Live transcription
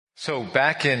So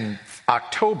back in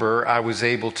October, I was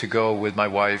able to go with my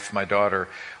wife, my daughter,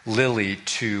 Lily,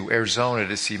 to Arizona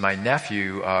to see my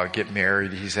nephew get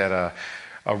married. He's at a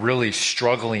really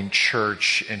struggling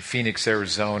church in Phoenix,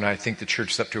 Arizona. I think the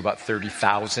church is up to about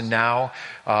 30,000 now,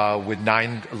 with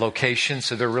 9 locations.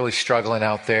 So they're really struggling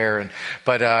out there.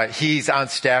 But he's on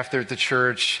staff there at the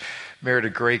church, married a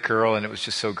great girl, and it was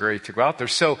just so great to go out there.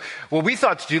 So what we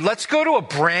thought to do, let's go to a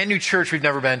brand new church we've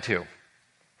never been to.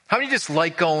 How many just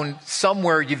like going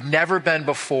somewhere you've never been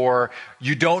before?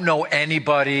 You don't know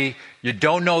anybody. You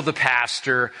don't know the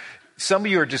pastor. Some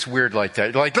of you are just weird like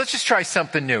that. You're like, let's just try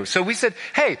something new. So we said,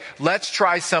 hey, let's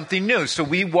try something new. So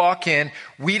we walk in.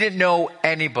 We didn't know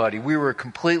anybody. We were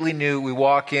completely new. We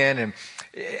walk in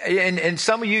and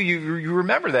some of you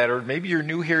remember that, or maybe you're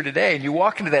new here today and you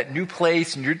walk into that new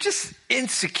place and you're just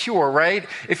insecure, right?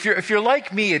 If you're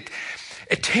like me,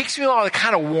 it takes me a while to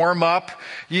kind of warm up.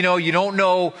 You know, you don't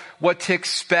know what to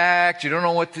expect. You don't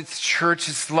know what this church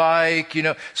is like, you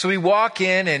know. So we walk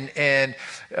in and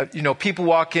people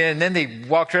walk in and then they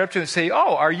walk right up to us and say,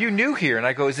 oh, are you new here? And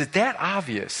I go, is it that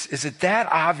obvious? Is it that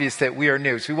obvious that we are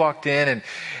new? So we walked in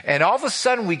and all of a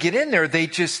sudden we get in there, they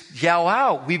just yell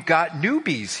out, we've got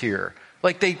newbies here.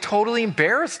 Like they totally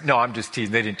embarrassed. No, I'm just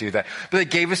teasing. They didn't do that. But they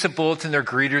gave us a bulletin. Their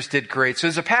greeters did great. So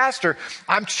as a pastor,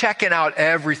 I'm checking out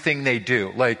everything they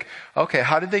do. Like, okay,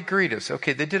 how did they greet us?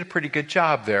 Okay, they did a pretty good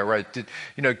job there, right? Did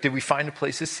we find a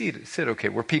place to sit? Okay,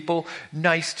 were people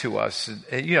nice to us?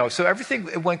 And, so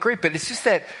everything went great. But it's just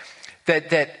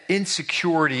that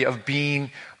insecurity of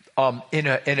being in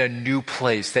a new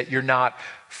place that you're not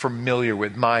familiar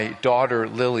with. My daughter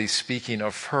Lily, speaking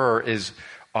of her, is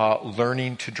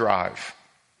learning to drive.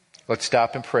 Let's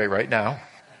stop and pray right now.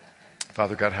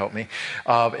 Father God, help me.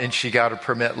 And she got a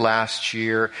permit last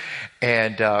year.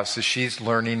 And so she's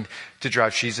learning to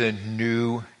drive. She's a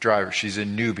new driver. She's a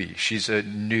newbie. She's a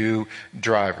new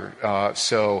driver.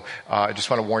 So I just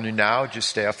want to warn you now, just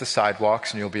stay off the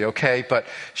sidewalks and you'll be okay. But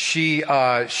she's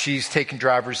taking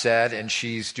driver's ed and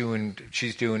she's doing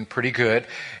pretty good.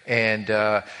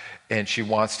 And she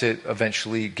wants to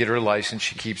eventually get her license.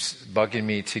 She keeps bugging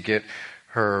me to get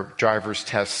her driver's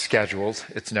test scheduled.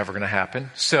 It's never going to happen.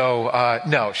 So,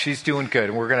 no, she's doing good.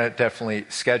 And we're going to definitely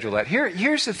schedule that.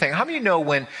 Here's the thing. How many of you know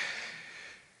when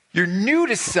you're new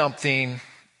to something,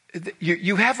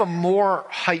 you have a more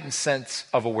heightened sense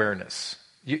of awareness.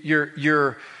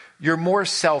 You're more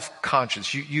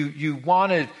self-conscious. You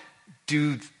want to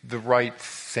do the right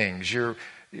things. You're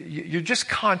just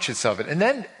conscious of it. And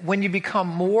then when you become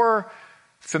more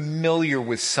familiar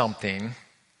with something,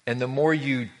 and the more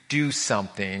you do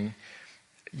something,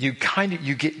 you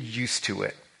get used to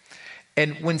it.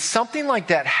 And when something like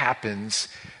that happens,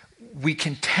 we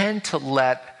can tend to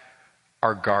let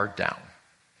our guard down.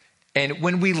 And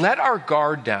when we let our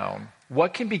guard down,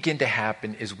 what can begin to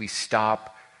happen is we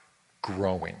stop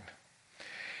growing.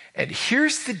 And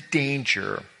here's the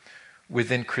danger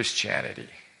within Christianity.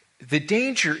 The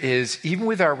danger is, even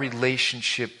with our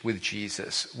relationship with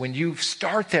Jesus, when you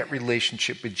start that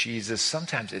relationship with Jesus,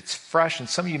 sometimes it's fresh, and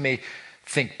some of you may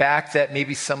think back that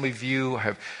maybe some of you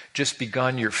have just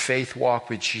begun your faith walk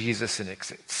with Jesus and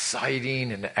it's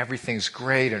exciting and everything's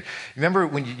great. And remember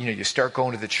when you start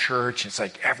going to the church, it's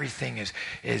like everything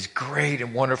is great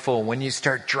and wonderful. And when you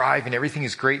start driving, everything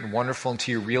is great and wonderful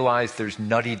until you realize there's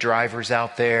nutty drivers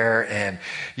out there. And,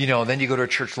 then you go to a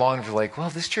church long and you're like, well,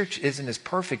 this church isn't as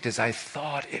perfect as I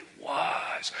thought it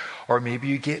was. Or maybe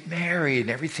you get married and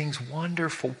everything's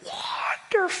wonderful,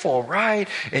 right?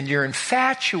 And you're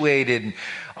infatuated. And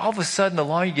all of a sudden, the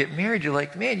longer you get married, you're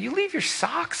like, man, you leave your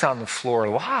socks on the floor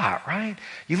a lot, right?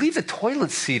 You leave the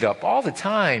toilet seat up all the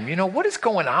time. What is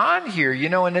going on here?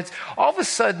 And it's all of a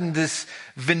sudden this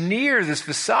veneer, this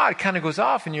facade kind of goes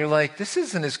off and you're like, this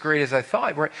isn't as great as I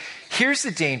thought. Here's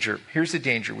the danger. Here's the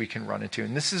danger we can run into.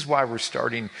 And this is why we're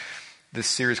starting this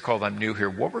series called I'm New Here.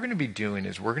 What we're going to be doing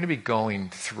is we're going to be going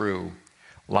through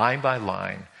line by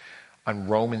line on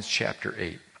Romans chapter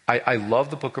 8. I love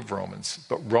the book of Romans,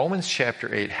 but Romans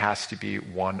chapter 8 has to be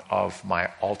one of my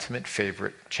ultimate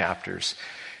favorite chapters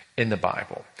in the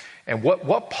Bible. And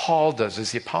what Paul does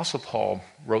is the Apostle Paul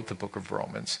wrote the book of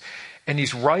Romans, and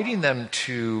he's writing them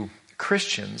to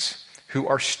Christians who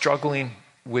are struggling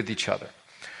with each other.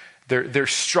 They're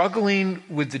struggling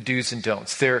with the do's and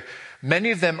don'ts.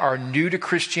 Many of them are new to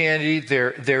Christianity.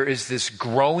 There is this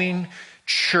growing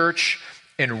church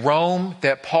in Rome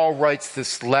that Paul writes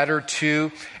this letter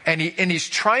to, and he's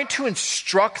trying to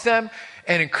instruct them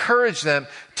and encourage them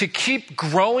to keep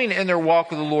growing in their walk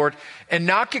with the Lord and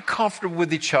not get comfortable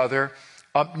with each other,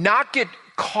 not get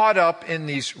caught up in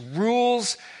these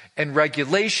rules and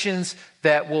regulations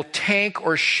that will tank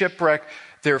or shipwreck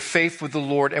their faith with the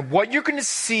Lord. And what you're going to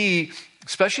see,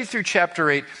 especially through chapter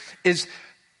 8, is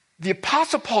the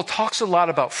Apostle Paul talks a lot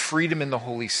about freedom in the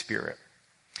Holy Spirit.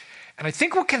 And I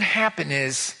think what can happen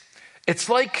is, it's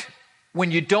like when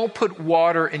you don't put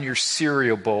water in your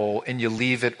cereal bowl and you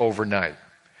leave it overnight.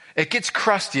 It gets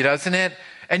crusty, doesn't it?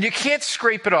 And you can't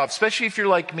scrape it off, especially if you're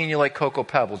like me and you like Cocoa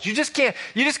Pebbles. You just can't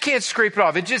scrape it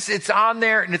off. It's on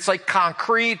there and it's like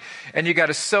concrete and you got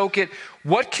to soak it.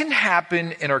 What can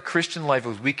happen in our Christian life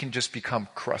is we can just become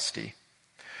crusty.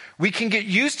 We can get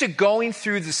used to going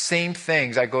through the same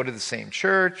things. I go to the same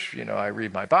church, I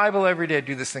read my Bible every day, I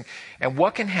do this thing. And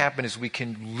what can happen is we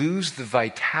can lose the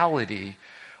vitality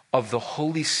of the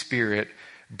Holy Spirit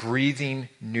breathing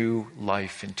new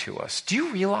life into us. Do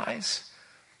you realize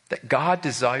that God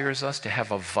desires us to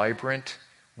have a vibrant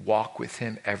walk with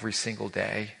him every single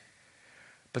day?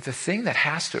 But the thing that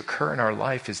has to occur in our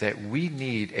life is that we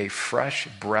need a fresh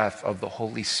breath of the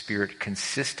Holy Spirit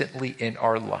consistently in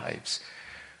our lives,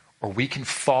 or we can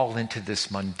fall into this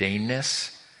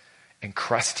mundaneness and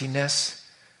crustiness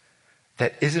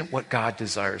that isn't what God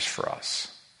desires for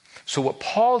us. So what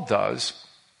Paul does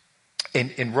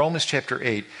in Romans chapter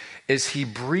 8 is he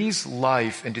breathes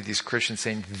life into these Christians,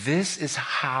 saying, this is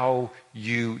how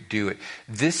you do it.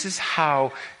 This is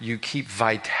how you keep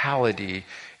vitality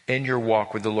in your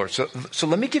walk with the Lord. So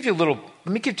let me give you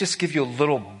a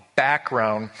little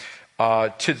background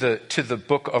to the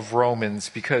book of Romans,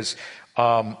 because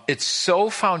it's so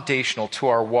foundational to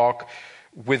our walk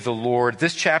with the Lord.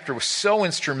 This chapter was so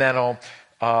instrumental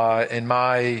in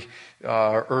my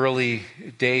early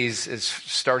days as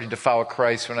starting to follow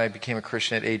Christ when I became a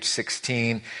Christian at age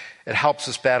 16. It helps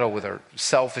us battle with our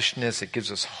selfishness. It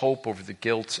gives us hope over the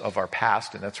guilt of our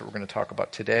past, and that's what we're going to talk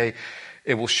about today.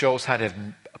 It will show us how to have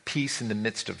peace in the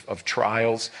midst of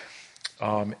trials.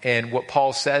 And what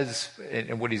Paul says,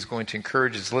 and what he's going to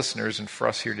encourage his listeners and for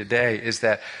us here today, is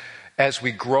that as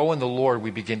we grow in the Lord, we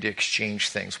begin to exchange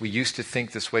things. We used to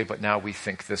think this way, but now we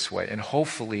think this way. And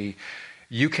hopefully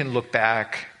you can look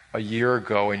back a year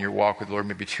ago in your walk with the Lord,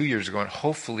 maybe 2 years ago, and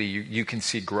hopefully you can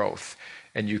see growth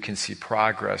and you can see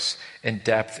progress and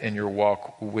depth in your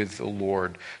walk with the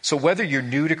Lord. So whether you're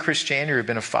new to Christianity or have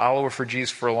been a follower for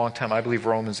Jesus for a long time, I believe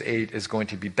Romans 8 is going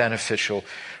to be beneficial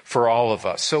for all of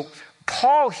us. So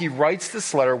Paul, he writes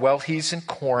this letter while he's in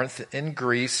Corinth, in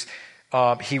Greece.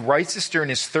 He writes this during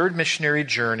his third missionary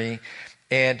journey.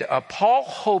 And Paul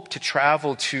hoped to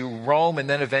travel to Rome and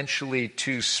then eventually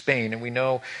to Spain. And we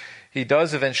know he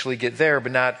does eventually get there,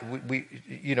 but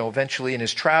eventually in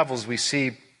his travels, we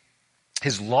see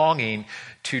his longing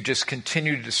to just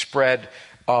continue to spread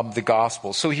the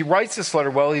gospel. So he writes this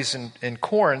letter while he's in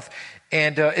Corinth,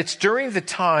 and it's during the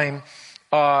time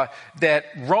that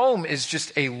Rome is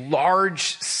just a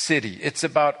large city. It's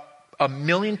about 1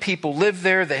 million people live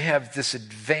there. They have this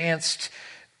advanced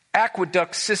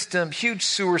aqueduct system, huge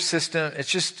sewer system. It's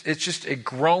just a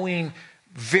growing,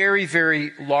 very,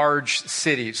 very large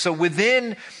city. So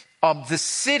within the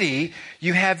city,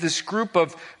 you have this group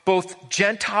of both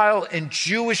Gentile and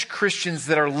Jewish Christians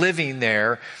that are living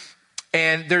there.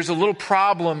 And there's a little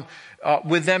problem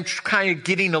with them kind of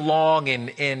getting along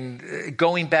and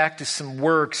going back to some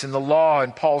works and the law,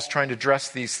 and Paul's trying to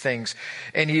address these things.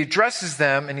 And he addresses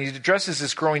them, and he addresses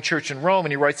this growing church in Rome,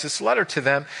 and he writes this letter to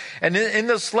them. And in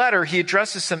this letter, he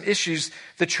addresses some issues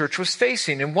the church was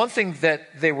facing. And one thing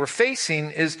that they were facing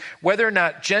is whether or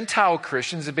not Gentile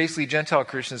Christians, and basically Gentile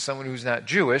Christian is someone who's not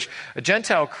Jewish, a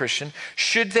Gentile Christian,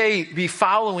 should they be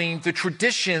following the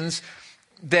traditions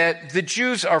that the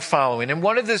Jews are following? And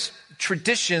one of these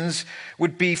traditions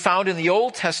would be found in the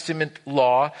Old Testament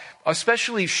law,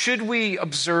 especially should we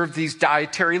observe these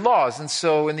dietary laws. And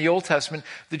so in the Old Testament,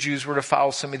 the Jews were to follow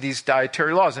some of these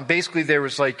dietary laws. And basically there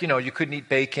was you couldn't eat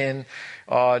bacon,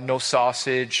 no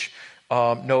sausage,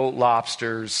 no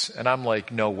lobsters. And I'm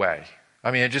like, no way.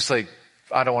 I mean,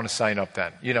 I don't want to sign up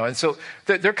then, And so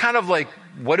they're kind of like,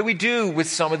 what do we do with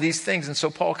some of these things? And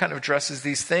so Paul kind of addresses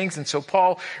these things. And so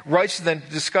Paul writes to them to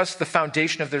discuss the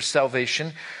foundation of their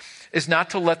salvation is not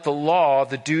to let the law,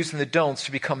 the do's and the don'ts,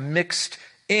 to become mixed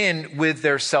in with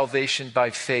their salvation by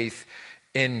faith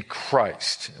in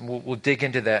Christ. And we'll dig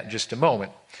into that in just a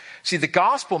moment. See, the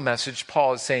gospel message,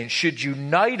 Paul is saying, should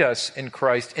unite us in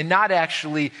Christ and not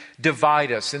actually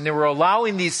divide us. And they were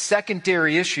allowing these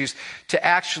secondary issues to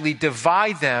actually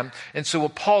divide them. And so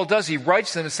what Paul does, he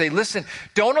writes to them and say, listen,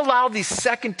 don't allow these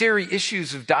secondary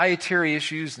issues of dietary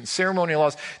issues and ceremonial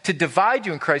laws to divide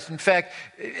you in Christ. In fact,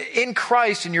 in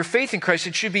Christ and your faith in Christ,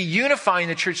 it should be unifying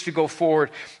the church to go forward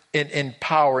in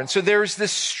power. And so there's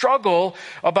this struggle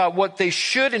about what they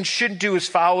should and shouldn't do as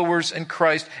followers in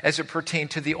Christ as it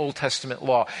pertained to the Old Testament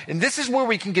law. And this is where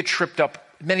we can get tripped up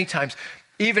many times,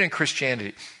 even in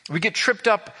Christianity, we get tripped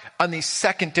up on these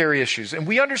secondary issues. And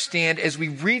we understand as we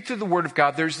read through the Word of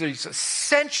God, there's these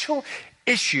essential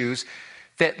issues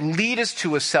that lead us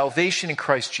to a salvation in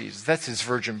Christ Jesus. That's his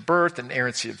virgin birth, and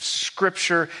inerrancy of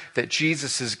Scripture, that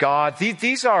Jesus is God.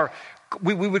 These are,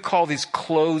 we would call these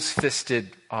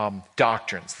closed-fisted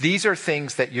doctrines. These are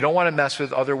things that you don't want to mess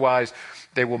with, otherwise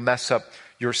they will mess up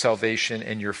your salvation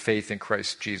and your faith in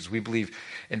Christ Jesus. We believe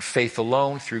in faith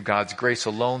alone, through God's grace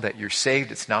alone, that you're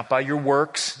saved. It's not by your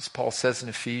works, as Paul says in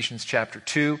Ephesians chapter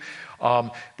 2.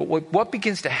 But what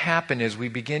begins to happen is we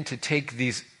begin to take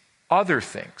these other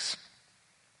things,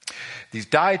 these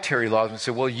dietary laws, and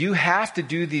say, well, you have to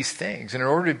do these things. And in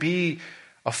order to be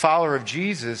a follower of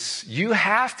Jesus, you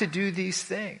have to do these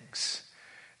things.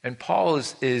 And Paul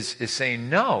is saying,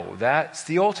 no, that's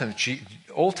the Old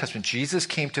Testament. Jesus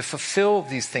came to fulfill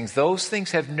these things. Those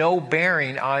things have no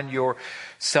bearing on your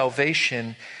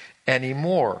salvation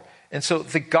anymore. And so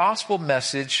the gospel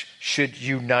message should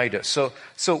unite us.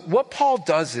 So what Paul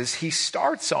does is he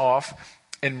starts off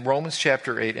in Romans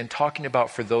chapter 8 and talking about,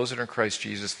 for those that are in Christ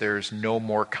Jesus, there is no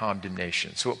more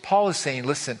condemnation. So what Paul is saying,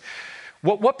 listen,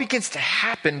 what begins to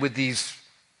happen with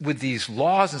these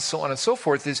laws and so on and so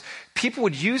forth is people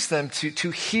would use them to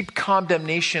heap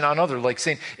condemnation on others, like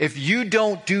saying, if you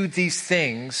don't do these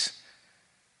things,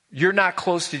 you're not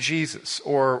close to Jesus,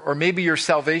 or maybe your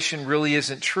salvation really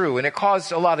isn't true. And it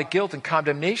caused a lot of guilt and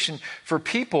condemnation for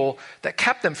people that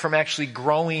kept them from actually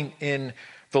growing in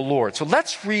the Lord. So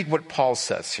let's read what Paul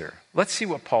says here. Let's see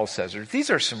what Paul says here. These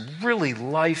are some really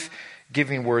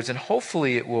life-giving words, and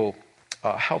hopefully it will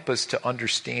help us to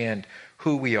understand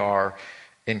who we are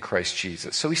in Christ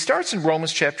Jesus. So he starts in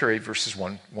Romans chapter 8, verses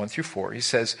 1 through 4. He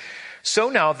says, so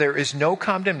now there is no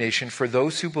condemnation for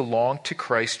those who belong to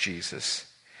Christ Jesus.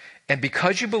 And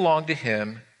because you belong to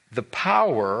him, the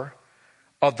power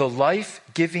of the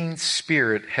life-giving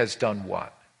Spirit has done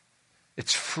what?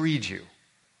 It's freed you.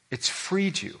 It's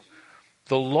freed you.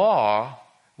 The law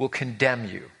will condemn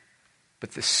you,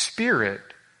 but the Spirit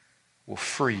will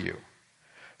free you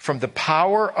from the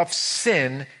power of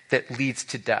sin that leads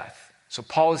to death. So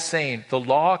Paul is saying the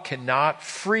law cannot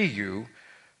free you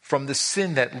from the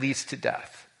sin that leads to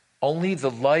death. Only the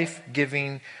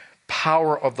life-giving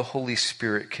power of the Holy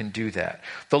Spirit can do that.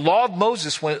 The law of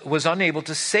Moses was unable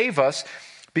to save us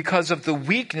because of the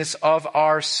weakness of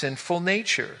our sinful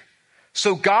nature.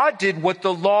 So God did what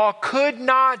the law could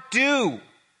not do.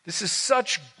 This is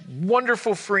such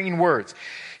wonderful, freeing words.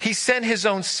 He sent his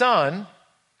own Son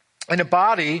in a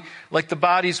body like the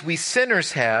bodies we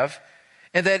sinners have,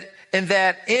 and that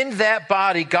in that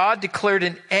body God declared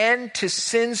an end to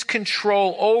sin's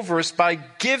control over us by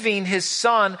giving his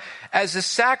Son as a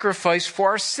sacrifice for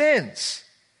our sins.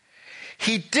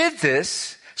 He did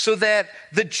this so that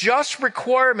the just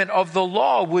requirement of the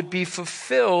law would be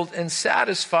fulfilled and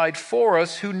satisfied for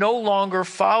us who no longer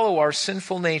follow our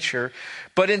sinful nature,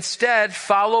 but instead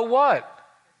follow what?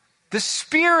 The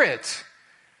Spirit.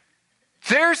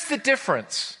 There's the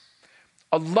difference.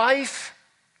 A life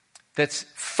that's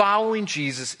following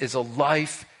Jesus is a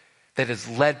life that is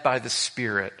led by the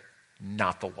Spirit,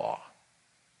 not the law.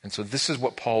 And so this is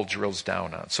what Paul drills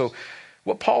down on. So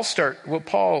what Paul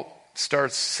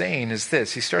starts saying is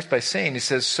this. He starts by saying, he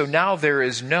says, so now there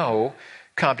is no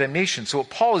condemnation. So what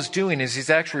Paul is doing is he's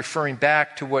actually referring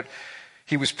back to what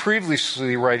he was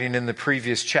previously writing in the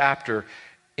previous chapter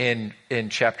in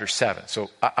chapter 7. So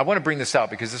I want to bring this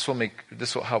out because this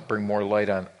will help bring more light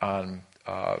on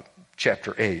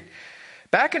chapter 8.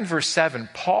 Back in verse 7,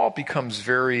 Paul becomes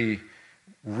very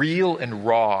real and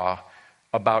raw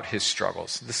about his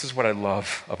struggles. This is what I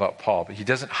love about Paul. But he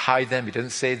doesn't hide them. He doesn't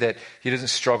say that he doesn't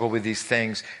struggle with these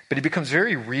things. But he becomes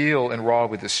very real and raw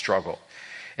with his struggle.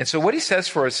 And so what he says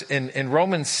for us in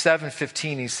Romans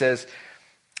 7:15, he says,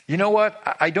 you know what?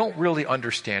 I don't really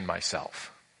understand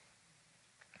myself.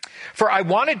 For I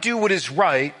want to do what is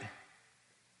right,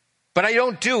 but I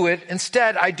don't do it.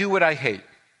 Instead, I do what I hate.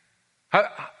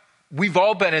 We've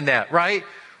all been in that, right?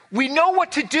 We know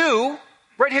what to do.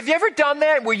 Right? Have you ever done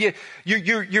that where you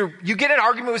get an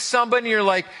argument with somebody and you're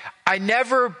like, I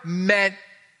never meant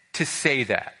to say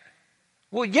that.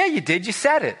 Well, yeah, you did. You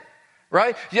said it.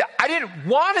 Right? Yeah, I didn't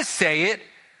want to say it,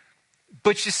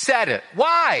 but you said it.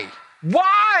 Why?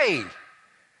 Why?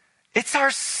 It's our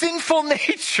sinful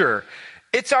nature.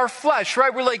 It's our flesh,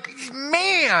 right? We're like,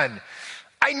 man,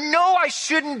 I know I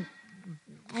shouldn't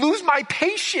lose my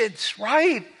patience,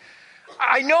 right?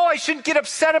 I know I shouldn't get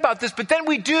upset about this, but then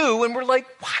we do, and we're like,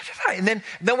 why did I? And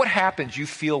then what happens? You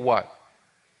feel what?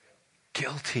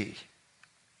 Guilty.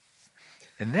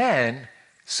 And then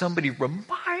somebody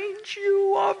reminds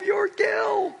you of your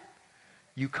guilt.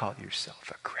 You call yourself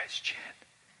a Christian.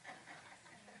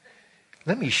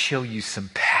 Let me show you some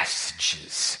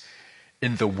passages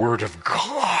in the Word of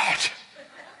God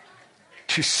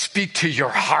to speak to your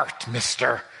heart,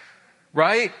 mister.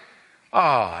 Right?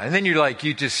 And then you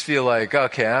just feel like,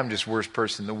 okay, I'm just the worst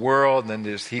person in the world, and then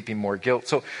there's heaping more guilt.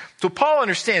 So Paul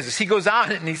understands this. He goes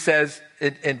on and he says,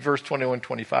 in verse 21,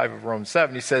 25 of Romans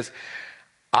 7, he says,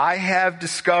 I have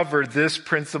discovered this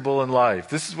principle in life.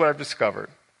 This is what I've discovered.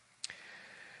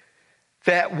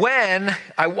 That when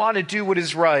I want to do what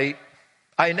is right,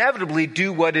 I inevitably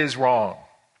do what is wrong.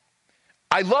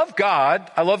 I love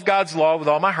God. I love God's law with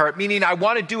all my heart, meaning I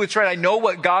want to do what's right. I know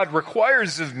what God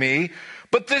requires of me.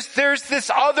 But there's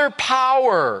this other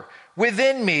power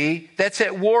within me that's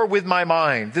at war with my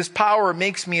mind. This power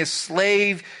makes me a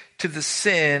slave to the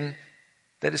sin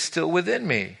that is still within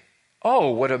me.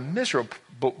 Oh, what a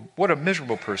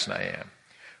miserable person I am.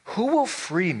 Who will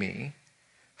free me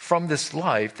from this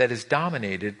life that is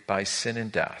dominated by sin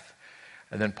and death?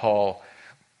 And then Paul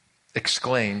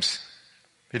exclaims,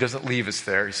 he doesn't leave us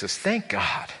there. He says, thank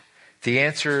God. The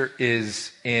answer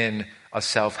is in a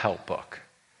self-help book.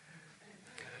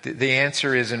 The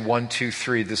answer is in 1, 2,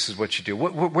 3. This is what you do.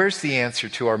 Where's the answer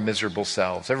to our miserable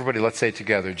selves? Everybody, let's say it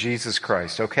together. Jesus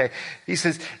Christ. Okay. He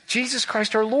says, Jesus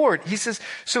Christ, our Lord. He says,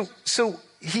 so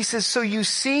you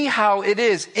see how it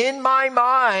is. In my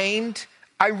mind,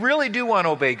 I really do want to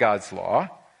obey God's law,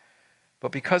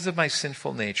 but because of my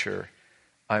sinful nature,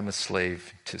 I'm a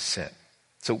slave to sin.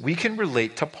 So we can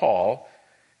relate to Paul.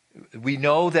 We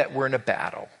know that we're in a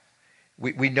battle.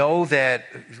 We know that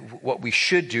what we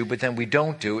should do, but then we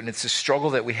don't do it. And it's a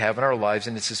struggle that we have in our lives,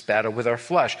 and it's this battle with our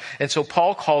flesh. And so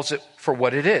Paul calls it for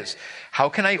what it is. How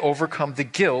can I overcome the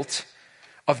guilt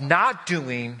of not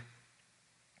doing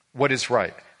what is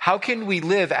right? How can we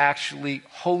live actually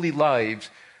holy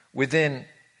lives within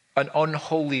an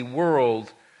unholy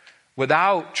world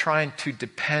without trying to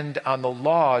depend on the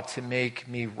law to make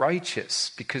me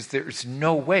righteous? Because there's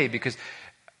no way, because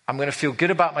I'm going to feel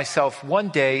good about myself one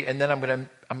day, and then I'm going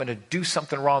to do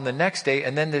something wrong the next day,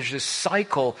 and then there's this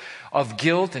cycle of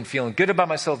guilt and feeling good about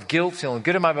myself, guilt, feeling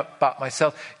good about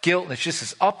myself, guilt, and it's just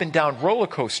this up and down roller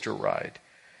coaster ride.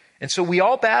 And so we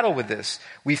all battle with this.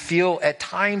 We feel at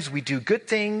times we do good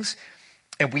things,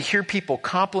 and we hear people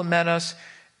compliment us,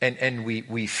 and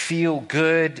we feel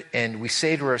good, and we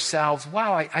say to ourselves,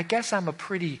 wow, I guess I'm a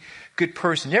pretty good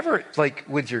person. You ever, like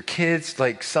with your kids,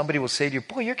 like somebody will say to you,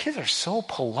 boy, your kids are so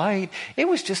polite. It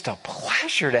was just a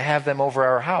pleasure to have them over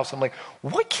our house. I'm like,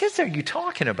 what kids are you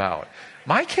talking about?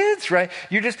 My kids, right?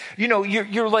 You're just,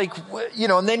 you're like,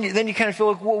 and then you kind of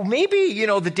feel like, well, maybe,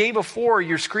 the day before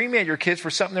you're screaming at your kids for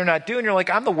something they're not doing. You're like,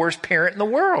 I'm the worst parent in the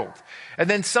world. And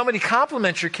then somebody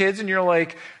compliments your kids and you're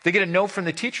like, they get a note from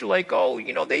the teacher like, oh,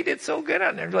 they did so good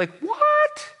on there. You're like,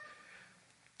 what?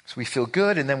 So we feel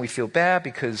good and then we feel bad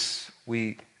because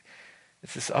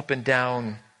it's this up and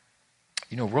down,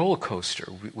 roller coaster.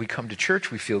 We come to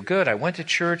church, we feel good. I went to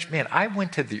church. Man, I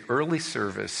went to the early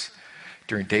service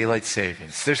during daylight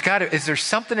savings. Is there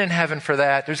something in heaven for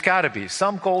that? There's got to be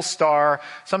some gold star,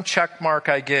 some check mark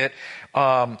I get.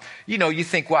 You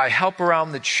think, well, I help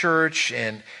around the church,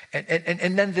 and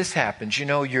then this happens.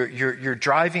 You're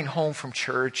driving home from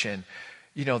church, and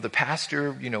the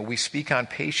pastor, we speak on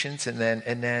patience, and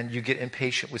then you get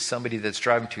impatient with somebody that's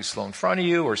driving too slow in front of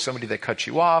you, or somebody that cuts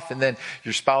you off, and then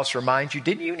your spouse reminds you,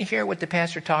 didn't you even hear what the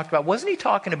pastor talked about? Wasn't he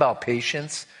talking about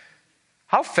patience?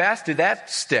 How fast did that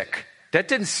stick? That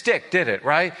didn't stick, did it,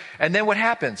 right? And then what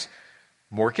happens?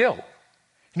 More guilt.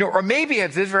 Or maybe,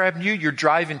 has this ever happened to you, you're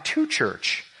driving to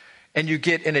church and you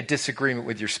get in a disagreement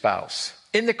with your spouse.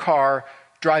 In the car,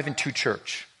 driving to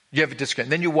church. You have a disagreement.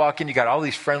 And then you walk in, you got all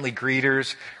these friendly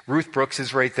greeters. Ruth Brooks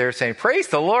is right there saying, praise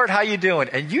the Lord, how you doing?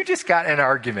 And you just got in an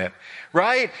argument,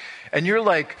 right? And you're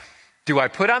like, do I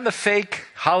put on the fake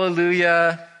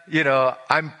hallelujah?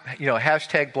 I'm,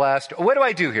 hashtag blessed. What do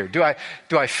I do here? Do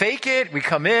I fake it? We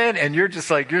come in and you're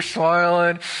just like, you're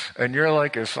smiling and you're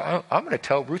like, I'm going to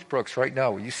tell Ruth Brooks right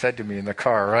now what you said to me in the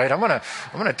car, right? I'm going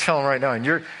to tell him right now. And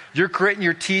you're gritting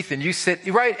your teeth and you sit,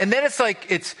 right? And then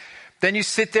then you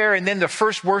sit there and then the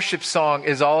first worship song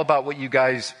is all about what you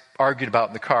guys argued about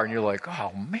in the car. And you're like,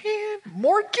 oh man,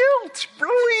 more guilt.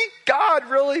 Really? God,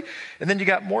 really? And then you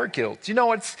got more guilt.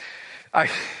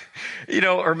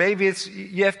 Or maybe it's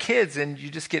you have kids and you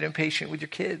just get impatient with your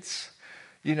kids,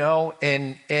 and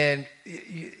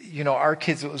our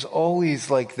kids, it was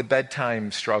always like the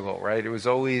bedtime struggle, right? It was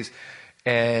always,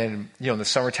 and in the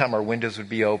summertime our windows would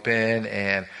be open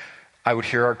and I would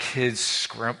hear our kids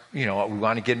scream, we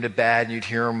want to get into bed, and you'd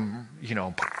hear them,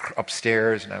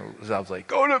 upstairs, and I was like,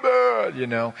 go to bed,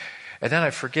 And then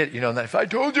I forget, and then if I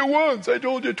told you once, I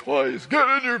told you twice, get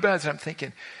in your beds. And I'm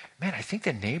thinking, man, I think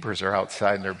the neighbors are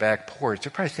outside in their back porch.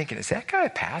 They're probably thinking, is that guy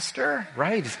a pastor?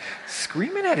 Right? He's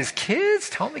screaming at his kids,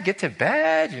 telling them to get to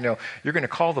bed. You're going to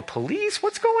call the police.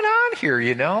 What's going on here,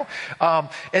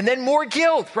 And then more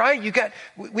guilt, right?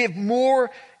 We have more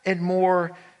and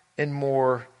more and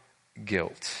more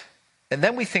guilt. And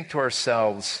then we think to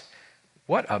ourselves,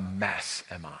 what a mess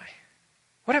am I?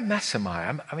 What a mess am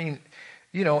I?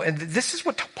 And this is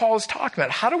what Paul is talking about.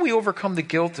 How do we overcome the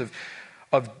guilt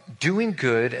of doing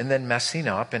good and then messing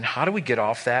up? And how do we get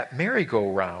off that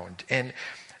merry-go-round? And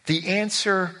the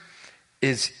answer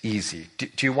is easy.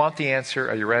 Do you want the answer?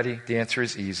 Are you ready? The answer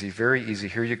is easy, very easy.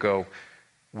 Here you go.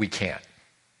 We can't.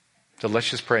 So let's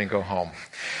just pray and go home.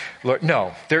 Lord,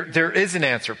 no, there is an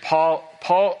answer.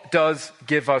 Paul does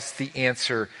give us the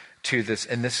answer to this,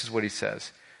 and this is what he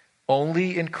says.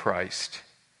 Only in Christ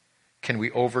can we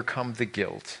overcome the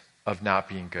guilt of not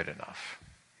being good enough.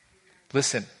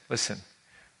 Listen.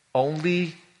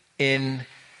 Only in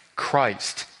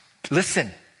Christ.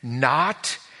 Listen,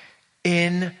 not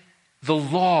in the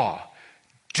law.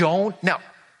 Don't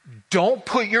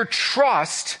put your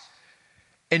trust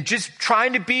in just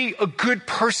trying to be a good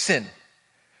person.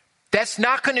 That's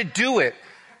not going to do it,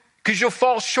 because you'll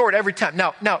fall short every time.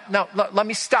 Now, let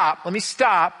me stop.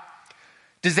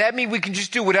 Does that mean we can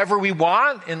just do whatever we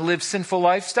want and live sinful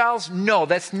lifestyles? No,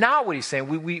 that's not what he's saying.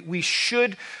 We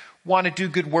should want to do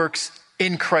good works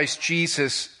in Christ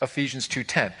Jesus, Ephesians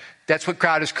 2:10. That's what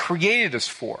God has created us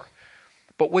for.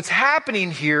 But what's happening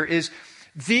here is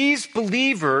these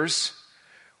believers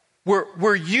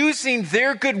were using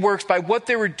their good works by what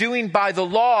they were doing by the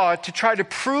law to try to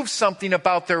prove something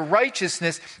about their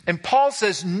righteousness. And Paul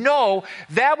says, no,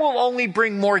 that will only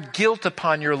bring more guilt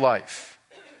upon your life.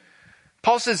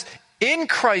 Paul says, in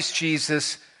Christ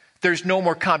Jesus, there's no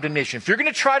more condemnation. If you're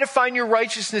going to try to find your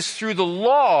righteousness through the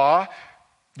law,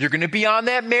 you're going to be on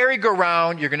that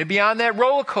merry-go-round. You're going to be on that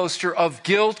roller coaster of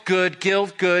guilt, good,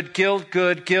 guilt, good, guilt,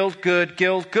 good, guilt, good,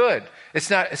 guilt, good.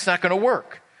 It's not going to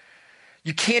work.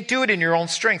 You can't do it in your own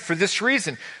strength. For this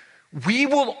reason, we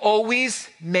will always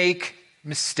make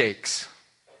mistakes.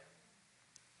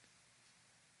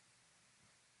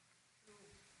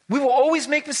 We will always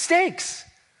make mistakes.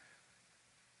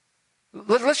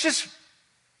 Let's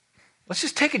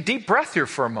just take a deep breath here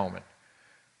for a moment.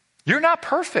 You're not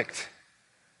perfect.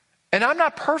 And I'm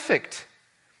not perfect.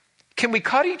 Can we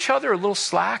cut each other a little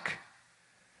slack?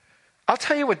 I'll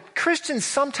tell you what, Christians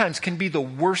sometimes can be the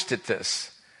worst at this.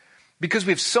 Because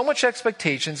we have so much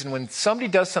expectations, and when somebody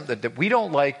does something that we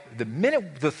don't like,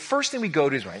 the first thing we go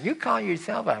to is, right, you call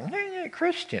yourself a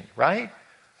Christian, right?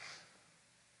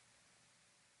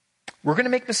 We're going to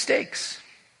make mistakes.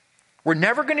 We're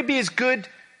never going to be as good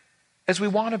as we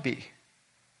want to be.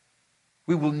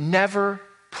 We will never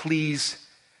please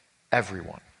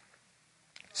everyone.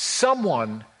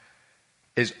 Someone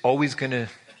is always going to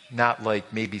not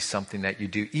like maybe something that you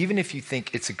do, even if you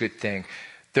think it's a good thing.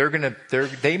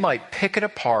 They might pick it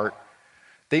apart.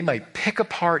 They might pick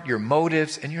apart your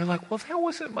motives, and you're like, well, that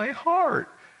wasn't my heart.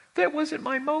 That wasn't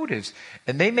my motives.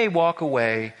 And they may walk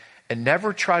away and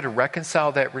never try to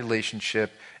reconcile that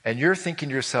relationship, and you're thinking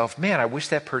to yourself, man, I wish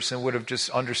that person would have just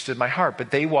understood my heart.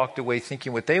 But they walked away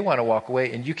thinking what they want to walk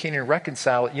away, and you can't even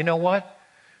reconcile it. You know what?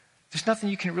 There's nothing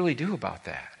you can really do about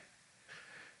that.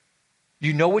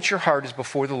 You know what your heart is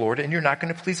before the Lord, and you're not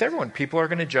going to please everyone. People are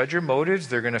going to judge your motives.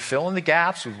 They're going to fill in the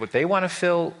gaps with what they want to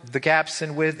fill the gaps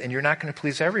in with, and you're not going to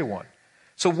please everyone.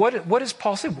 So what does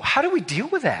Paul say? How do we deal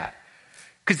with that?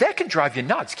 Because that can drive you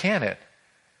nuts, can't it?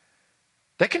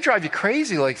 That can drive you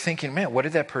crazy, like thinking, man, what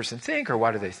did that person think? Or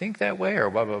why did they think that way?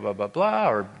 Or blah, blah, blah, blah, blah.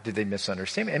 Or did they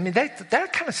misunderstand me? I mean, that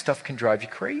kind of stuff can drive you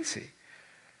crazy.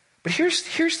 But here's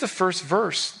the first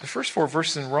verse. The first 4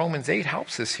 verses in Romans 8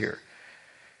 helps us here.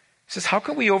 It says, how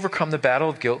can we overcome the battle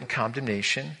of guilt and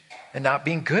condemnation and not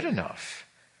being good enough?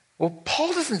 Well,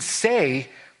 Paul doesn't say,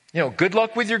 good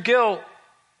luck with your guilt.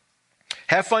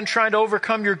 Have fun trying to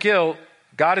overcome your guilt.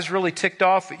 God is really ticked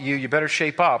off at you. You better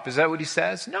shape up. Is that what he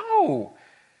says? No.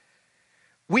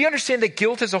 We understand that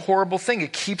guilt is a horrible thing.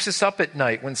 It keeps us up at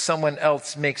night when someone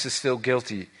else makes us feel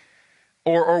guilty.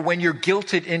 Or when you're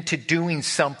guilted into doing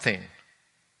something.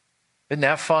 Isn't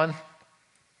that fun?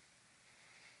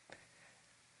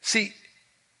 See,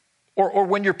 or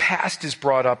when your past is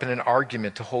brought up in an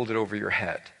argument to hold it over your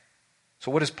head.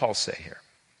 So what does Paul say here?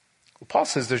 Well, Paul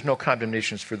says there's no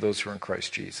condemnations for those who are in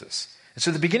Christ Jesus. And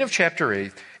so the beginning of chapter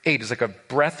 8 is like a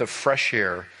breath of fresh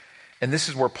air. And this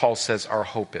is where Paul says our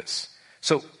hope is.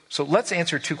 So let's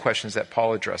answer 2 questions that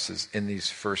Paul addresses in these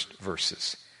first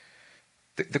verses.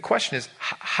 The question is,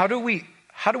 how do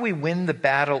how do we win the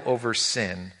battle over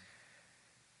sin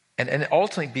and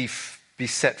ultimately be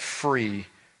set free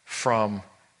from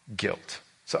guilt?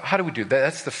 So how do we do that?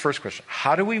 That's the first question.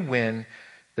 How do we win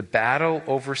the battle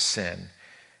over sin,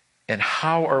 and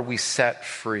how are we set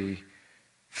free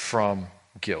from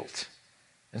guilt?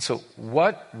 And so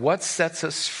what sets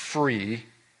us free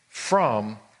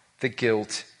from the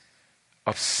guilt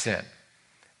of sin?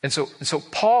 And so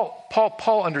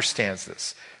Paul understands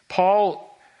this. Paul,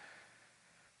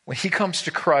 when he comes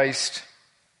to Christ,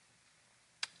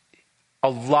 a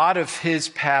lot of his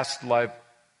past life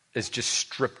is just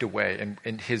stripped away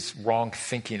and his wrong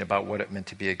thinking about what it meant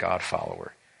to be a God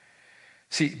follower.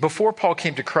 See, before Paul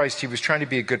came to Christ, he was trying to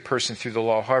be a good person through the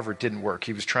law. However, it didn't work.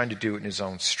 He was trying to do it in his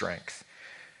own strength.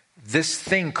 This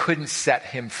thing couldn't set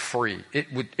him free.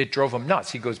 It drove him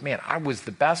nuts. He goes, man, I was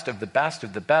the best of the best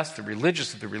of the best, the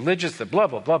religious of the religious, the blah,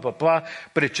 blah, blah, blah, blah.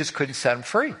 But it just couldn't set him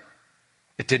free.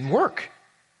 It didn't work.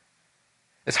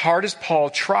 As hard as Paul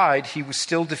tried, he was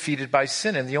still defeated by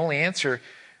sin. And the only answer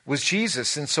was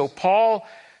Jesus. And so Paul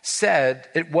said,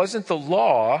 it wasn't the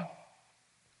law.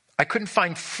 I couldn't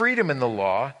find freedom in the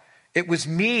law. It was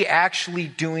me actually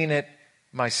doing it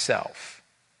myself.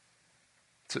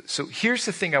 So here's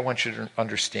the thing I want you to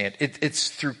understand. It's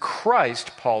through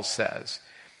Christ, Paul says,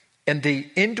 and the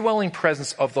indwelling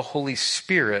presence of the Holy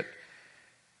Spirit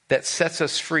that sets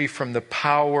us free from the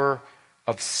power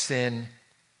of sin,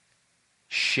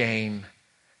 shame,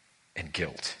 and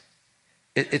guilt.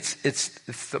 It's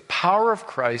the power of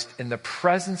Christ and the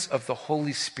presence of the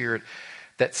Holy Spirit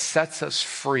that sets us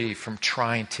free from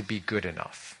trying to be good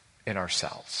enough in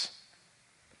ourselves.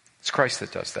 It's Christ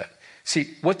that does that.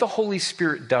 See, what the Holy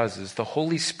Spirit does is the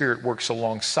Holy Spirit works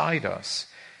alongside us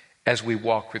as we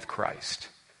walk with Christ.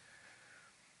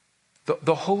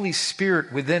 The Holy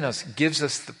Spirit within us gives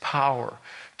us the power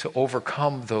to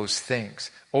overcome those things,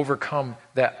 overcome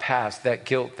that past, that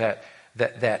guilt,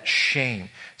 that shame.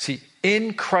 See,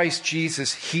 in Christ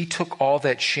Jesus, he took all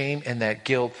that shame and that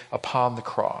guilt upon the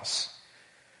cross.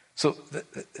 So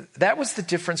that was the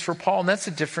difference for Paul, and that's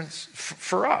the difference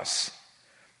for us.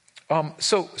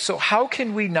 So how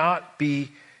can we not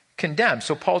be condemned?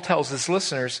 So Paul tells his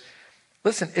listeners,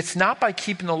 listen, it's not by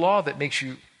keeping the law that makes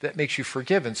you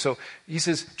forgiven. So he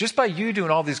says, just by you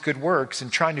doing all these good works and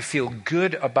trying to feel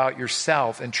good about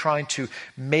yourself and trying to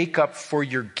make up for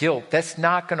your guilt, that's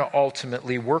not going to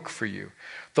ultimately work for you.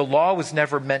 The law was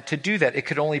never meant to do that. It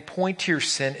could only point to your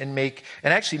sin and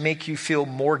actually make you feel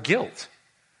more guilt.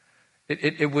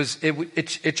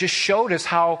 It just showed us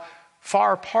how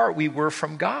far apart we were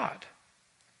from God.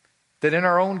 That in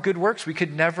our own good works, we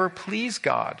could never please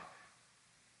God.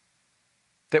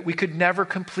 That we could never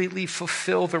completely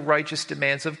fulfill the righteous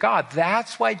demands of God.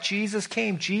 That's why Jesus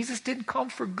came. Jesus didn't come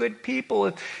for good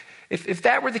people. If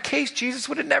that were the case, Jesus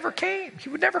would have never came. He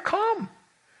would never come.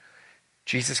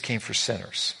 Jesus came for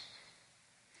sinners.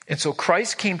 And so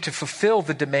Christ came to fulfill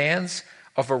the demands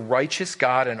of a righteous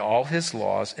God and all his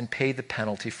laws and pay the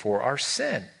penalty for our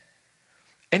sin.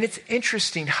 And it's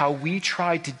interesting how we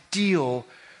try to deal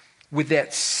with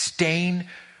that stain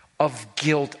of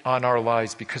guilt on our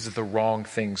lives because of the wrong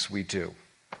things we do.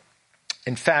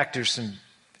 In fact, there's some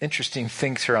interesting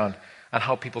things here on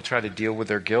how people try to deal with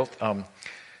their guilt. I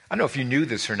don't know if you knew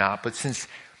this or not, but since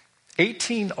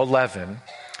 1811,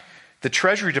 the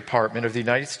Treasury Department of the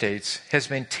United States has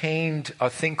maintained a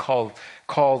thing called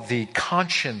the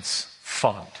Conscience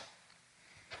Fund.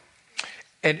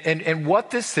 And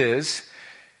what this is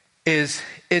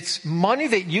it's money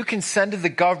that you can send to the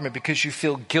government because you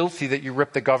feel guilty that you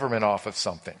ripped the government off of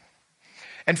something.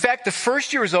 In fact, the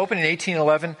first year it was open in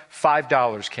 1811,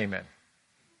 $5 came in.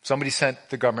 Somebody sent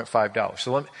the government $5.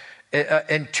 So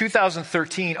in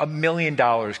 2013, $1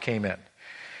 million came in.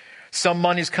 Some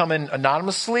money's come in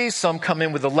anonymously, some come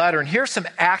in with a letter. And here's some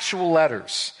actual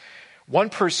letters. One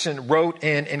person wrote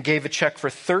in and gave a check for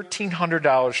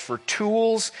 $1,300 for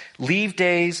tools, leave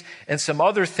days, and some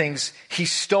other things he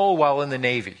stole while in the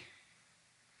Navy.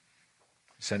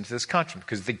 He sent it to this country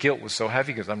because the guilt was so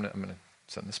heavy. He goes, I'm going to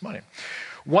send this money.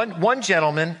 One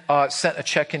gentleman sent a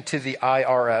check into the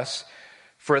IRS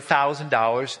for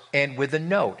 $1,000 and with a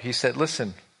note. He said,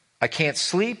 listen, I can't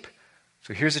sleep,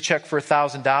 so here's a check for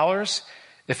 $1,000.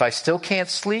 If I still can't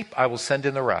sleep, I will send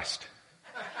in the rest.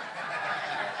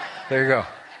 There you go.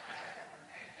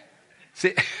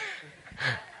 See,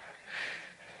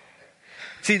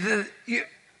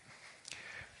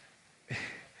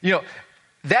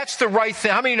 that's the right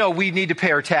thing. How many know we need to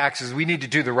pay our taxes? We need to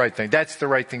do the right thing. That's the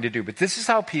right thing to do. But this is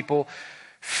how people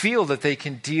feel that they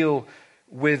can deal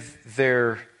with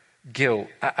their guilt.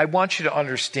 I want you to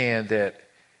understand that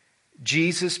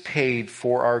Jesus paid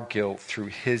for our guilt through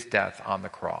his death on the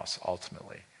cross,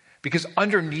 ultimately. Because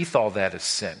underneath all that is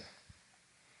sin.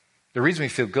 The reason we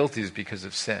feel guilty is because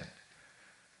of sin.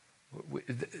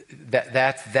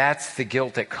 That's the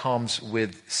guilt that comes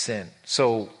with sin.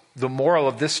 So the moral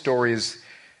of this story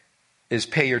is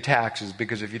pay your taxes,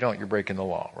 because if you don't, you're breaking the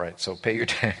law, right? So pay your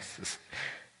taxes.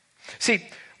 See,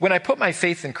 when I put my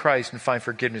faith in Christ and find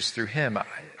forgiveness through him,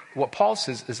 what Paul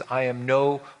says is I am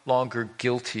no longer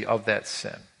guilty of that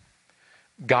sin.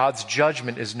 God's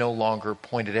judgment is no longer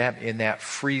pointed at me, and that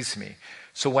frees me.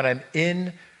 So when I'm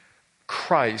in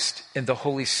Christ and the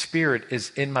Holy Spirit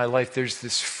is in my life, there's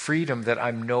this freedom that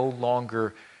I'm no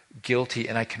longer guilty,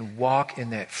 and I can walk in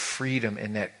that freedom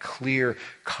and that clear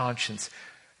conscience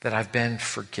that I've been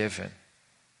forgiven.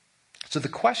 So the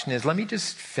question is, let me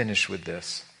just finish with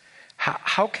this.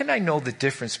 How can I know the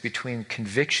difference between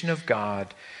conviction of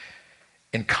God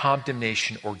and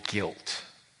condemnation or guilt?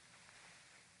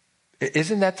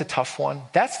 Isn't that the tough one?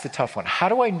 That's the tough one. How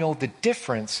do I know the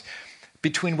difference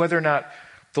between whether or not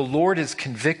the Lord is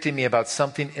convicting me about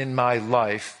something in my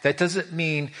life? That doesn't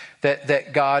mean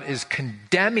that God is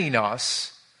condemning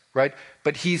us, right?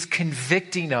 But he's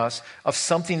convicting us of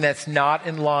something that's not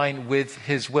in line with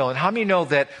his will. And how many know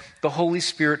that the Holy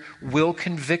Spirit will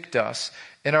convict us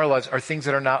in our lives are things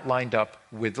that are not lined up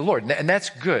with the Lord? And that's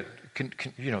good.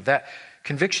 That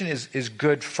conviction is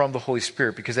good from the Holy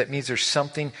Spirit, because that means there's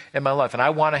something in my life. And I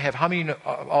want to have, how many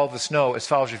all of us know, as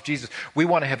followers of Jesus, we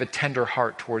want to have a tender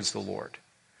heart towards the Lord.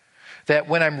 That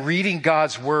when I'm reading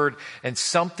God's word and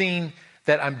something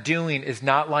that I'm doing is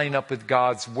not lining up with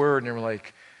God's word, and we're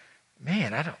like,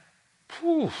 man, I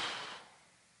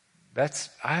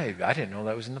didn't know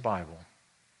that was in the Bible.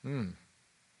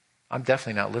 I'm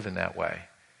definitely not living that way.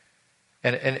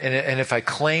 And if I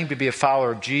claim to be a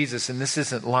follower of Jesus and this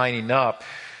isn't lining up,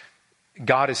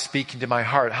 God is speaking to my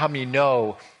heart. How many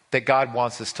know that God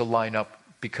wants us to line up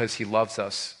because he loves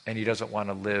us and he doesn't want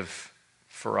to live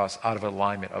for us out of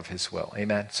alignment of his will?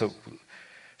 Amen? So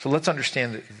let's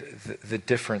understand the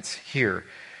difference here.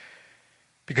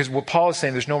 Because what Paul is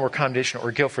saying, there's no more condemnation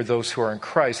or guilt for those who are in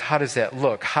Christ. How does that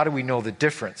look? How do we know the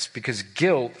difference? Because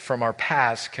guilt from our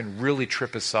past can really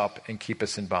trip us up and keep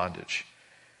us in bondage.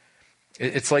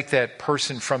 It's like that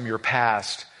person from your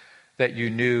past that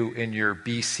you knew in your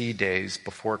BC days,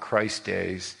 before Christ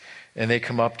days, and they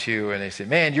come up to you and they say,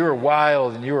 man, you were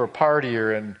wild and you were a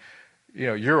partier, and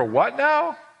you're a what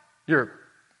now? You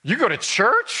go to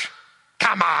church?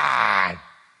 Come on.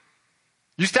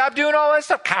 You stop doing all that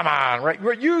stuff? Come on, right?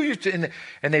 You used to,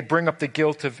 and they bring up the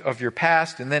guilt of your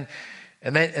past, and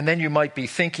then you might be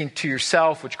thinking to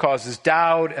yourself, which causes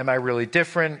doubt. Am I really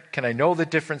different? Can I know the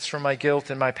difference from my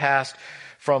guilt in my past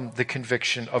from the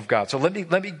conviction of God? So let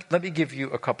me give you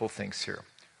a couple things here.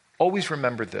 Always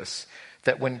remember this,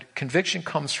 that when conviction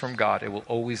comes from God, it will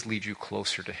always lead you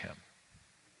closer to him.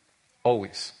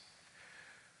 Always.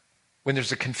 When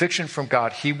there's a conviction from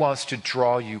God, he wants to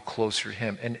draw you closer to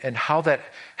him. And how that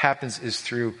happens is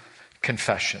through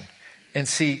confession. And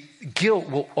see, guilt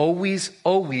will always,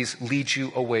 always lead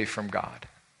you away from God.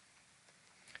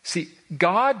 See,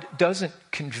 God doesn't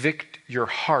convict your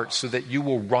heart so that you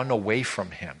will run away from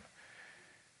him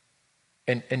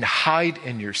and hide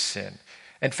in your sin.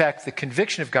 In fact, the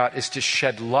conviction of God is to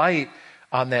shed light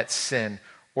on that sin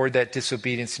or that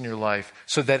disobedience in your life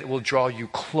so that it will draw you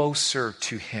closer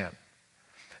to him.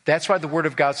 That's why the Word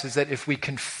of God says that if we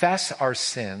confess our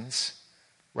sins,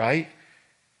 right,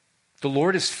 the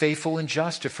Lord is faithful and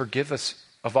just to forgive us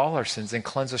of all our sins and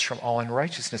cleanse us from all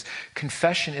unrighteousness.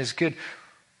 Confession is good.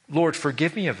 Lord,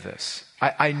 forgive me of this.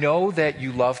 I know that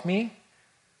you love me.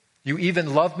 You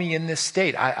even love me in this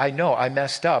state. I know I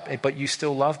messed up, but you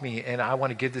still love me, and I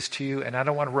want to give this to you, and I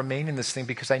don't want to remain in this thing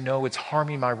because I know it's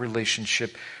harming my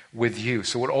relationship with you.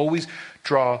 So it will always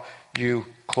draw you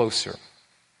closer.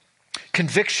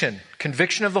 Conviction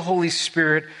of the Holy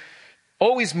Spirit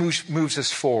always moves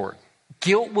us forward.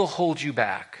 Guilt will hold you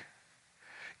back.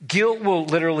 Guilt will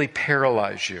literally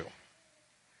paralyze you.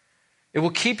 It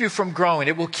will keep you from growing.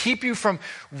 It will keep you from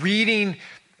reading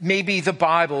maybe the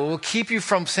Bible. It will keep you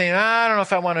from saying, I don't know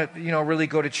if I want to, really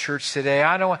go to church today.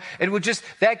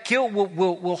 That guilt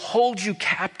will hold you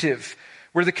captive,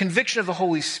 where the conviction of the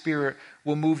Holy Spirit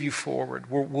will move you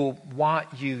forward. Will want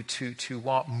you to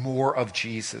want more of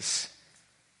Jesus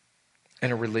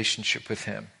and a relationship with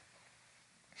him.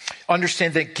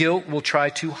 Understand that guilt will try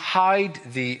to hide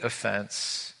the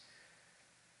offense.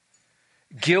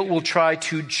 Guilt will try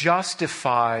to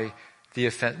justify the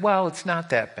offense. Well, it's not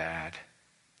that bad.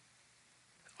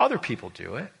 Other people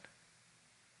do it.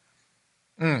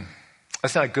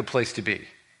 That's not a good place to be.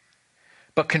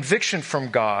 But conviction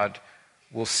from God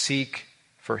will seek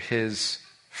for his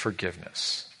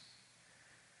forgiveness.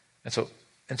 And so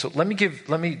let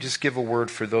me just give a word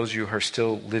for those of you who are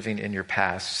still living in your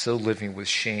past, still living with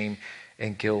shame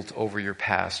and guilt over your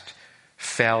past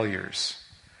failures,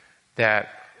 that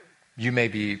you may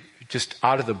be just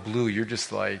out of the blue. You're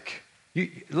just like,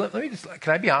 can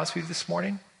I be honest with you this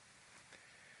morning?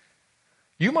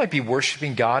 You might be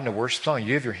worshiping God in a worship song.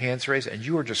 You have your hands raised and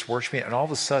you are just worshiping, and all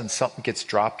of a sudden something gets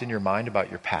dropped in your mind about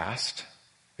your past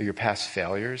or your past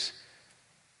failures.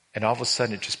 And all of a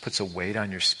sudden it just puts a weight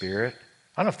on your spirit.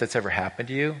 I don't know if that's ever happened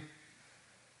to you.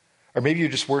 Or maybe you're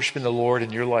just worshiping the Lord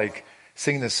and you're like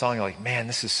singing this song. You're like, man,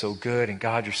 this is so good. And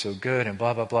God, you're so good. And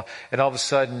blah, blah, blah. And all of a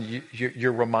sudden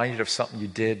you're reminded of something you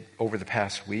did over the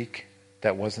past week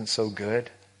that wasn't so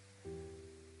good.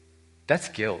 That's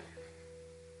guilt.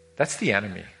 That's the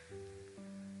enemy.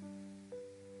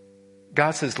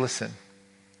 God says, listen,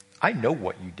 I know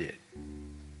what you did.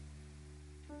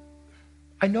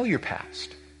 I know your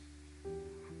past.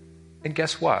 And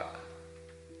guess what?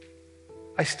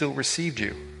 I still received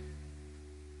you.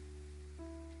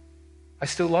 I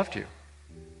still loved you.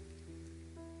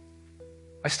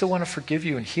 I still want to forgive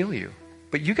you and heal you.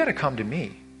 But you got to come to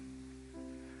me.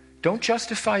 Don't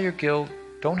justify your guilt.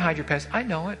 Don't hide your past. I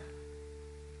know it.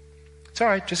 It's all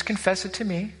right. Just confess it to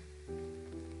me.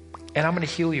 And I'm going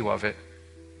to heal you of it.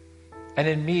 And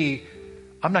in me,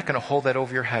 I'm not going to hold that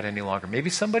over your head any longer. Maybe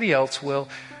somebody else will.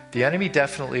 The enemy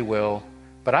definitely will.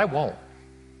 But I won't.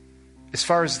 As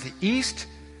far as the east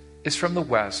is from the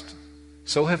west,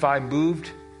 so have I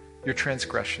moved your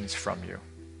transgressions from you.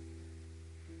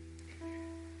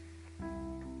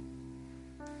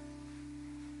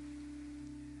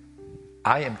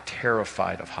 I am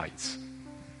terrified of heights.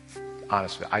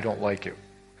 Honestly, I don't like it.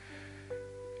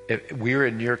 We were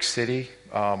in New York City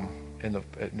in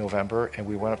November, and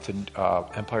we went up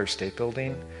to Empire State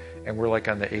Building, and we're like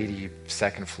on the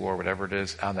 82nd floor, whatever it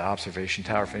is, on the observation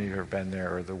tower. If any of you have ever been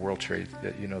there, or the World Trade,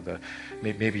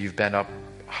 maybe you've been up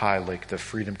high, like the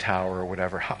Freedom Tower or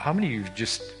whatever. How many of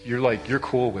you you're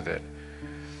cool with it?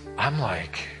 I'm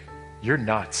like, you're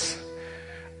nuts.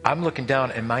 I'm looking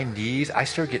down and my knees, I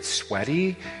started to get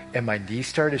sweaty and my knees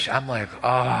started, I'm like,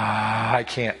 I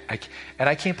can't. And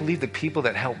I can't believe the people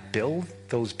that helped build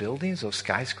those buildings, those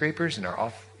skyscrapers, and are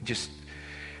off,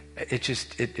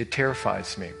 it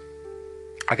terrifies me.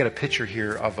 I got a picture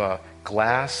here of a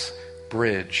glass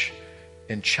bridge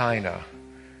in China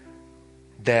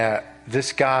that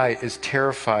this guy is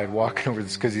terrified walking over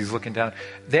this because he's looking down.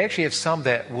 They actually have some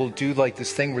that will do like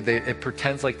this thing where it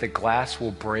pretends like the glass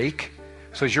will break.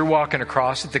 So as you're walking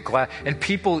across it, the glass, and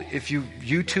people, if you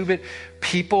YouTube it,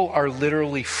 people are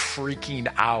literally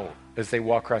freaking out as they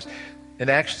walk across. And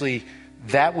actually,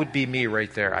 that would be me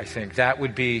right there, I think. That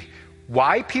would be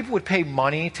why people would pay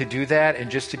money to do that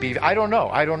and just to be, I don't know.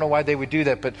 I don't know why they would do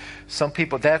that, but some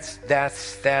people, that's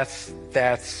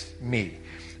me.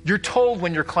 You're told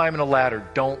when you're climbing a ladder,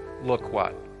 don't look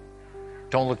what?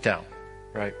 Don't look down,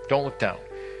 right? Don't look down.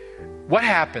 What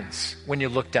happens when you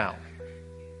look down?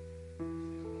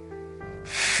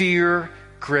 Fear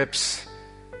grips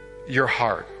your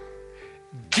heart.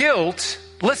 Guilt,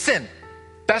 listen,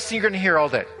 best thing you're going to hear all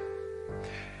day.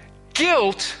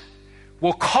 Guilt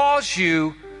will cause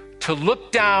you to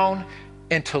look down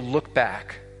and to look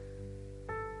back.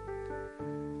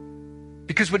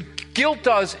 Because what guilt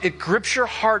does, it grips your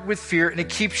heart with fear and it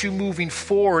keeps you moving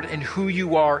forward in who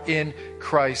you are in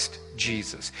Christ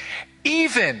Jesus.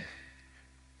 Even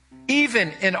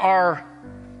in our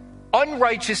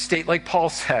unrighteous state, like Paul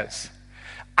says,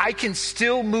 I can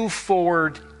still move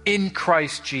forward in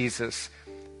Christ Jesus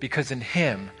because in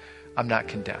him I'm not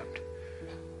condemned.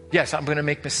 Yes, I'm going to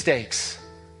make mistakes,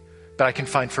 but I can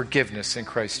find forgiveness in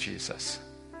Christ Jesus.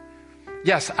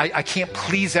 Yes, I can't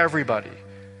please everybody,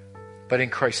 but in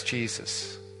Christ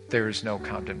Jesus there is no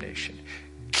condemnation.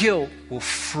 Guilt will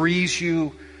freeze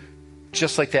you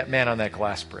just like that man on that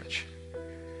glass bridge.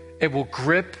 It will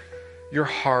grip your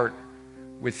heart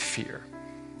with fear.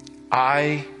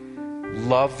 I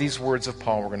love these words of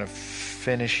Paul. We're going to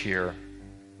finish here.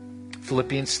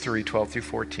 Philippians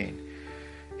 3:12-14.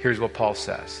 Here's what Paul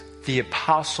says. The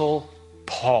Apostle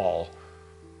Paul,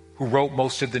 who wrote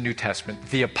most of the New Testament,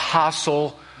 the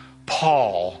Apostle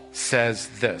Paul says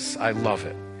this. I love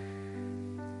it.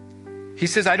 He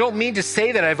says, I don't mean to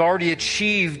say that I've already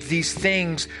achieved these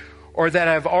things or that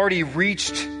I've already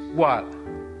reached what?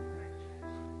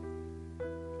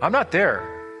 I'm not there.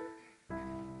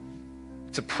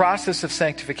 It's a process of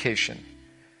sanctification.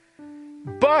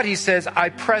 But, he says, I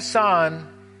press on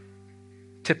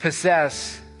to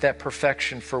possess that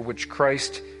perfection for which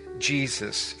Christ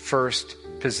Jesus first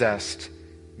possessed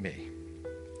me.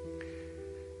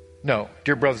 No,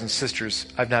 dear brothers and sisters,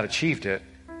 I've not achieved it.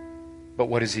 But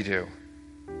what does he do?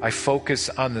 I focus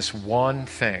on this one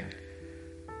thing,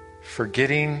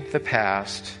 forgetting the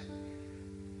past,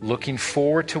 looking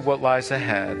forward to what lies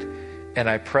ahead, and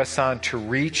I press on to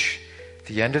reach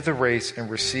the end of the race and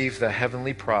receive the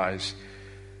heavenly prize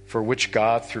for which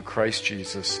God, through Christ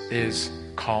Jesus, is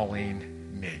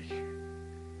calling me.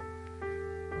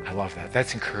 I love that.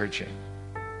 That's encouraging.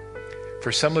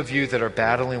 For some of you that are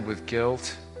battling with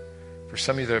guilt, for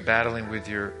some of you that are battling with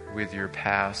your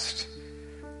past,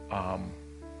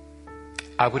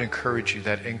 I would encourage you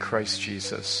that in Christ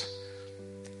Jesus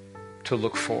to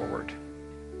look forward,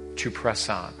 to press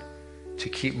on, to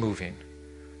keep moving.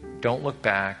 Don't look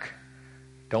back.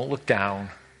 Don't look down.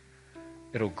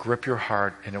 It'll grip your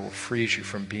heart and it will free you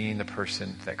from being the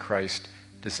person that Christ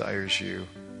desires you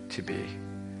to be.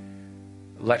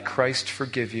 Let Christ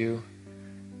forgive you,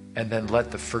 and then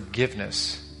let the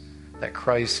forgiveness that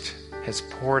Christ has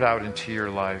poured out into your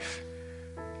life.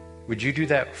 Would you do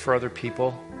that for other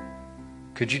people?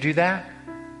 Could you do that?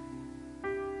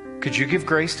 Could you give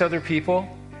grace to other people?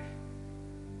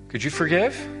 Could you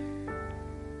forgive?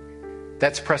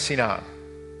 That's pressing on.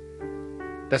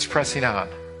 That's pressing on.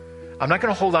 I'm not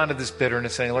going to hold on to this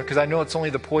bitterness any longer because I know it's only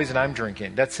the poison I'm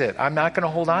drinking. That's it. I'm not going to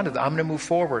hold on to that. I'm going to move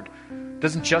forward.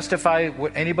 Doesn't justify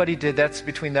what anybody did. That's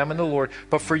between them and the Lord.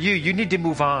 But for you, you need to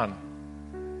move on.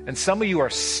 And some of you are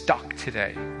stuck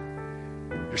today.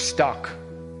 You're stuck.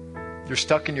 You're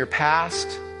stuck in your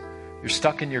past. You're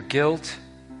stuck in your guilt.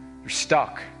 You're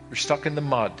stuck. You're stuck in the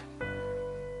mud.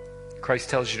 Christ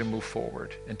tells you to move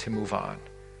forward and to move on.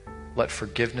 Let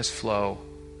forgiveness flow.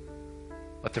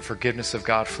 Let the forgiveness of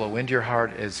God flow into your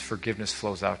heart as forgiveness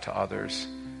flows out to others.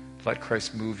 Let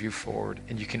Christ move you forward.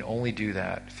 And you can only do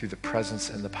that through the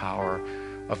presence and the power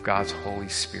of God's Holy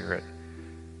Spirit,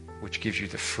 which gives you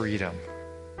the freedom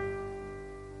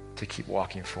to keep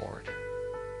walking forward.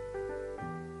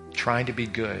 Trying to be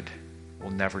good will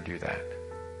never do that.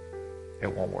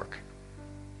 It won't work.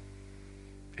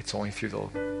 It's only through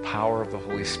the power of the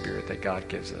Holy Spirit that God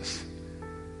gives us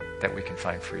that we can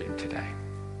find freedom today.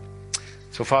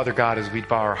 So, Father God, as we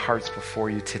bow our hearts before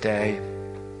you today,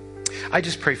 I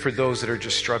just pray for those that are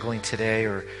just struggling today,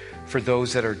 or for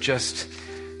those that are just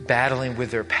battling with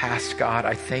their past, God.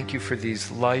 I thank you for these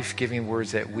life-giving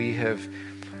words that we have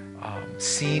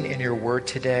seen in your word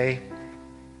today.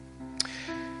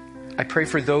 I pray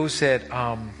for those that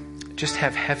just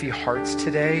have heavy hearts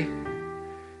today,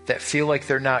 that feel like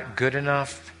they're not good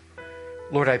enough.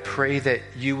 Lord, I pray that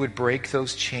you would break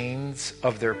those chains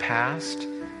of their past,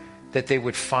 that they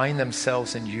would find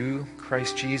themselves in you,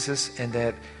 Christ Jesus, and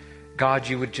that, God,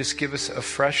 you would just give us a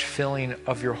fresh filling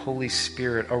of your Holy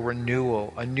Spirit, a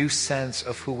renewal, a new sense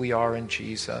of who we are in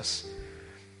Jesus.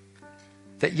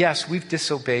 That yes, we've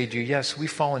disobeyed you. Yes,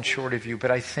 we've fallen short of you, but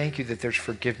I thank you that there's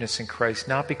forgiveness in Christ,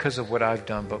 not because of what I've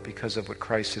done, but because of what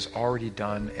Christ has already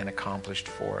done and accomplished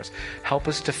for us. Help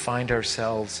us to find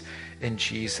ourselves in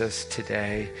Jesus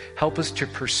today. Help us to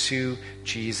pursue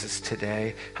Jesus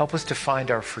today. Help us to find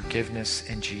our forgiveness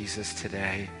in Jesus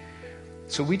today.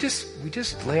 So we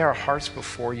just lay our hearts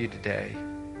before you today.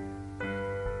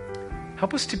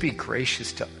 Help us to be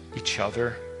gracious to each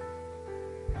other.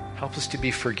 Help us to be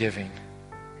forgiving.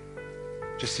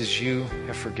 Just as you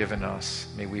have forgiven us,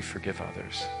 may we forgive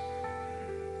others.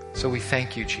 So we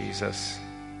thank you, Jesus,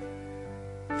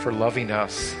 for loving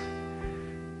us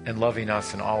and loving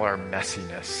us in all our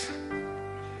messiness,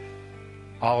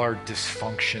 all our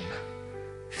dysfunction.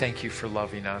 Thank you for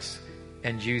loving us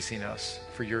and using us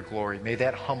for your glory. May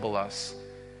that humble us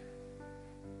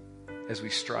as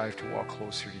we strive to walk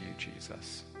closer to you,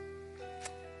 Jesus.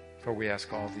 For we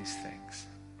ask all these things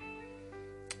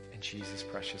in Jesus'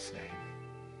 precious name.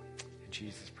 In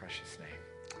Jesus' precious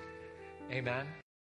name. Amen.